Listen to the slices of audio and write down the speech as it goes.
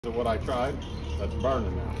What I tried, that's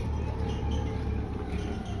burning now.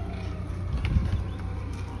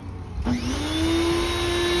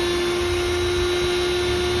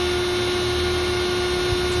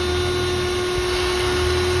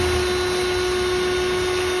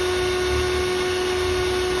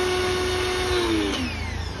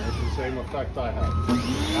 That's the same effect I have.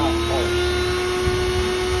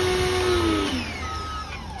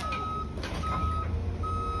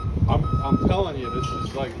 I'm telling you, this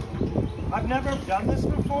is like... I've never done this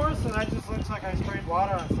before, so that just looks like I sprayed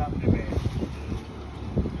water on something to me.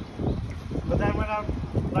 But then when I'm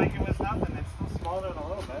like it was nothing, it still smothered a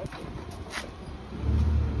little bit.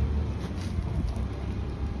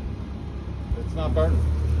 It's not burning.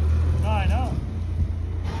 No, I know.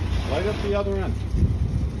 Light up the other end.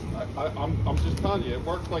 I'm just telling you, it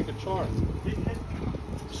works like a charm.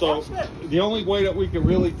 So the only way that we can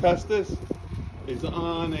really test this is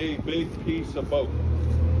on a big piece of boat.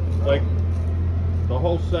 Like the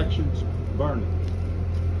whole section's burning.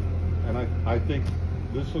 And I think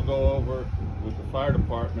this will go over with the fire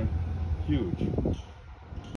department huge.